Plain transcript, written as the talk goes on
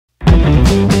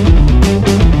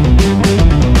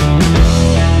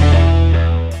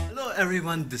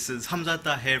everyone, this is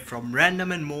Hamzata here from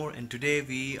Random and More, and today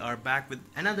we are back with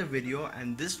another video,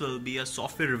 and this will be a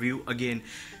software review again,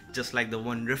 just like the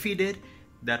one Rafi did.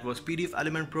 That was PDF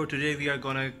Element Pro. Today we are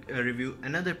gonna review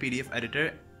another PDF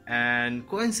editor, and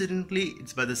coincidentally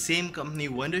it's by the same company,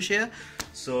 Wondershare.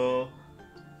 So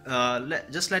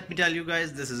just let me tell you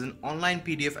guys, this is an online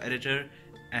PDF editor,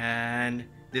 and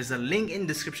there's a link in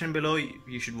description below.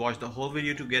 You should watch the whole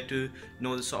video to get to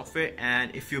know the software,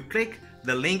 and if you click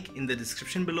the link in the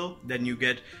description below, then you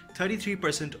get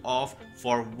 33% off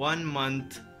for 1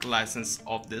 month license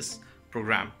of this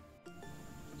program.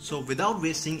 So without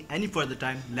wasting any further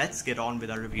time, let's get on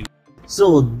with our review.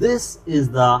 So this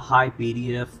is the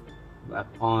HiPDF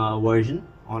version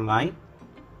online.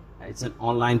 It's an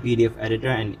online PDF editor,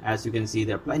 and as you can see,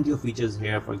 there are plenty of features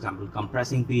here. For example,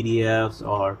 compressing PDFs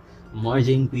or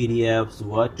merging PDFs,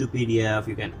 Word to PDF.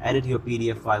 You can edit your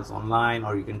PDF files online,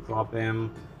 or you can crop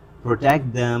them,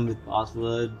 protect them with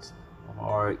passwords,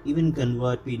 or even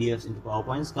convert PDFs into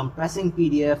PowerPoints. Compressing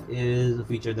PDF is a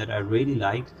feature that I really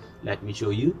liked. Let me show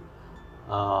you.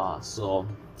 So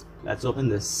let's open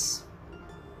this.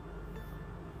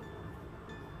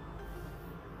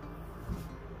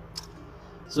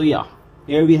 So yeah,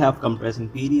 here we have compressing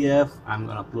PDF. I'm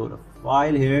gonna upload a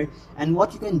file here, and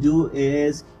what you can do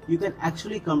is you can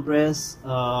actually compress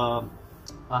a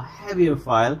heavier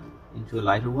file into a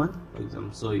lighter one. For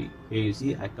example, so here you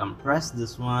see I compressed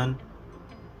this one,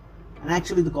 and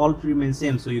actually the quality remains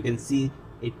same. So you can see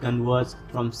it converts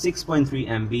from 6.3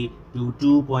 MB to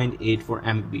 2.84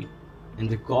 MB, and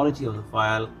the quality of the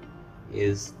file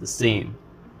is the same.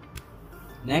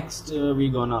 Next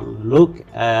we're gonna look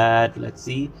at, let's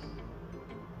see,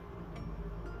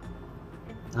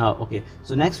 okay,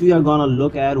 so next we are gonna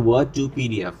look at Word to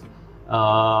PDF.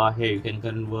 Here you can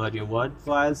convert your Word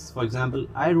files. For example,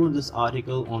 I wrote this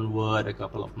article on Word a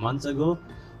couple of months ago,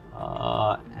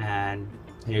 and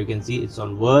here you can see it's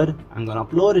on Word. I'm gonna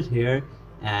upload it here,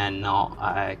 and now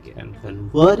I can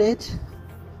convert it,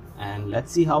 and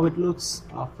let's see how it looks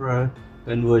after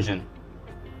conversion.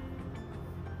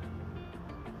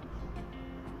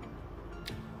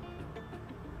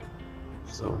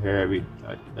 So here we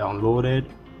download it,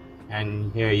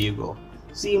 and here you go.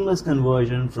 Seamless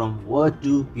conversion from Word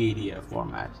to PDF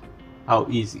format. How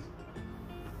easy.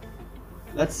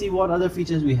 Let's see what other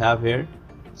features we have here.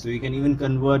 So you can even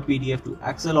convert PDF to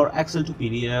Excel, or Excel to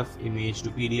PDF, image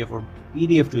to PDF, or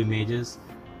PDF to images.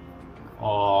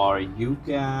 Or you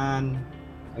can,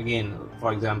 again,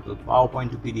 for example, PowerPoint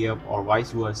to PDF, or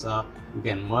vice versa. You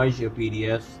can merge your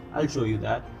PDFs. I'll show you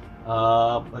that.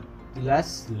 But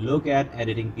let's look at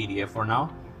editing PDF for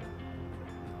now.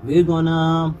 We're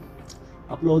gonna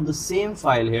upload the same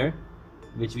file here,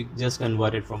 which we just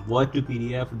converted from Word to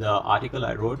PDF, the article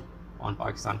I wrote on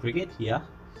Pakistan cricket. Yeah,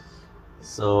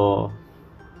 so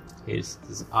here's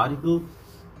this article,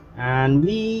 and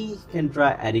we can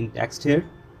try adding text here.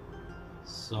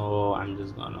 So I'm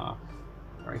just gonna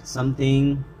write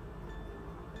something.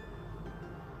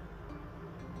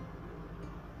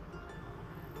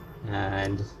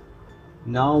 And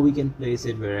now we can place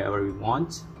it wherever we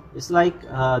want. It's like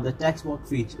the text box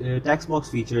feature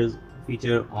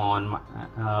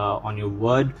on your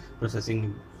word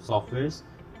processing softwares,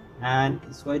 and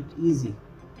it's quite easy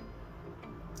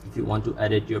if you want to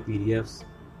edit your PDFs.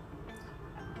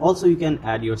 Also, you can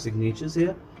add your signatures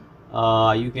here.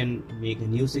 You can make a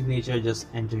new signature. Just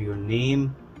enter your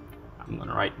name. I'm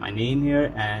gonna write my name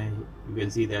here, and you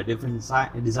can see there are different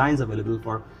designs available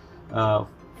for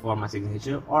my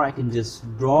signature, or I can just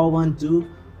draw one too,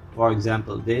 for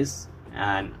example this,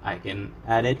 and I can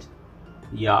add it.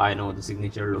 Yeah, I know the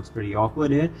signature looks pretty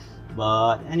awkward here,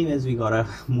 but anyways, we gotta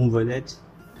move with it.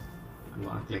 I'm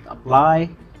gonna click apply,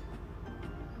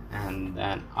 and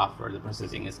then after the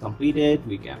processing is completed,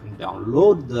 we can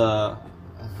download the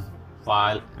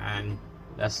file, and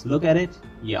let's look at it.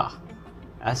 Yeah,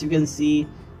 as you can see,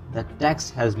 the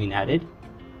text has been added.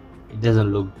 It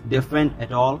doesn't look different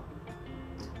at all,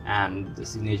 and the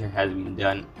signature has been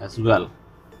done as well.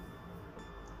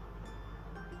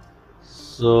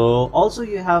 So also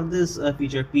you have this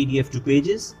feature, PDF to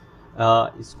pages.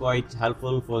 It's quite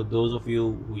helpful for those of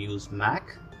you who use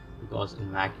Mac, because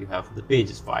in Mac you have the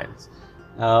pages files.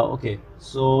 Okay,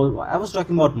 so I was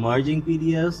talking about merging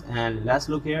PDFs, and let's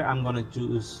look here. I'm gonna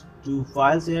choose two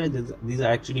files here. These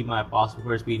are actually my past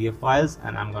prepared PDF files,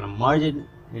 and I'm gonna merge it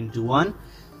into one.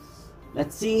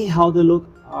 Let's see how they look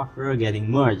after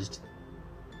getting merged.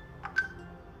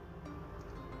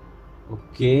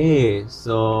 Okay,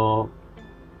 so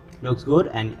looks good,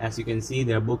 and as you can see,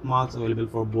 there are bookmarks available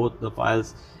for both the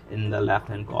files in the left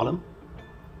hand column.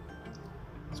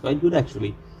 It's quite good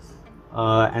actually.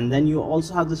 And then you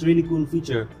also have this really cool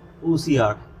feature,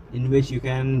 OCR, in which you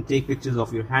can take pictures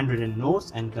of your handwritten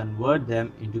notes and convert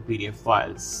them into PDF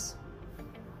files.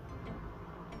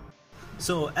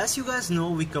 So as you guys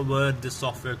know, we covered this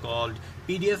software called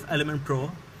PDF Element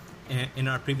Pro in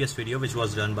our previous video, which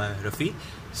was done by Rafi.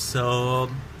 So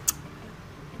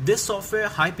this software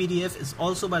HiPDF is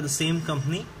also by the same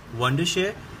company,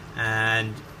 Wondershare,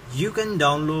 and you can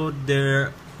download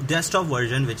their desktop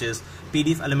version, which is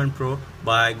PDF Element Pro,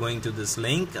 by going to this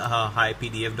link,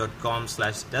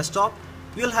 hipdf.com/desktop.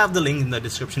 We'll have the link in the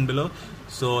description below,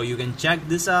 so you can check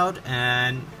this out.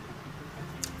 And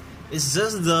it's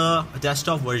just the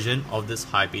desktop version of this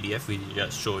HiPDF we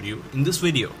just showed you in this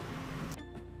video.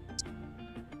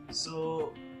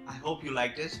 So I hope you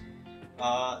liked it.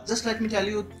 Just let me tell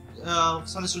you,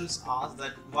 some students ask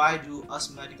that why do us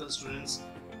medical students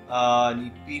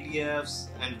need PDFs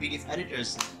and PDF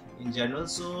editors in general.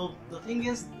 So the thing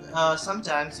is,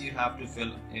 sometimes you have to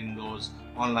fill in those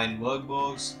online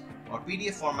workbooks or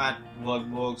PDF format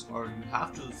workbooks, or you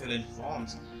have to fill in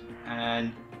forms,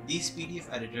 and these PDF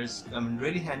editors come in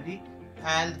really handy.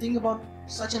 And the thing about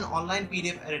such an online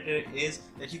PDF editor is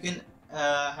that you can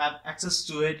have access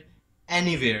to it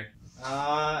anywhere.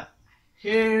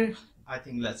 Here I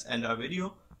think let's end our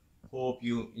video. Hope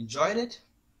you enjoyed it.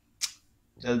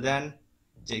 Till then,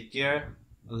 take care.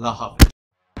 Allah Hafiz.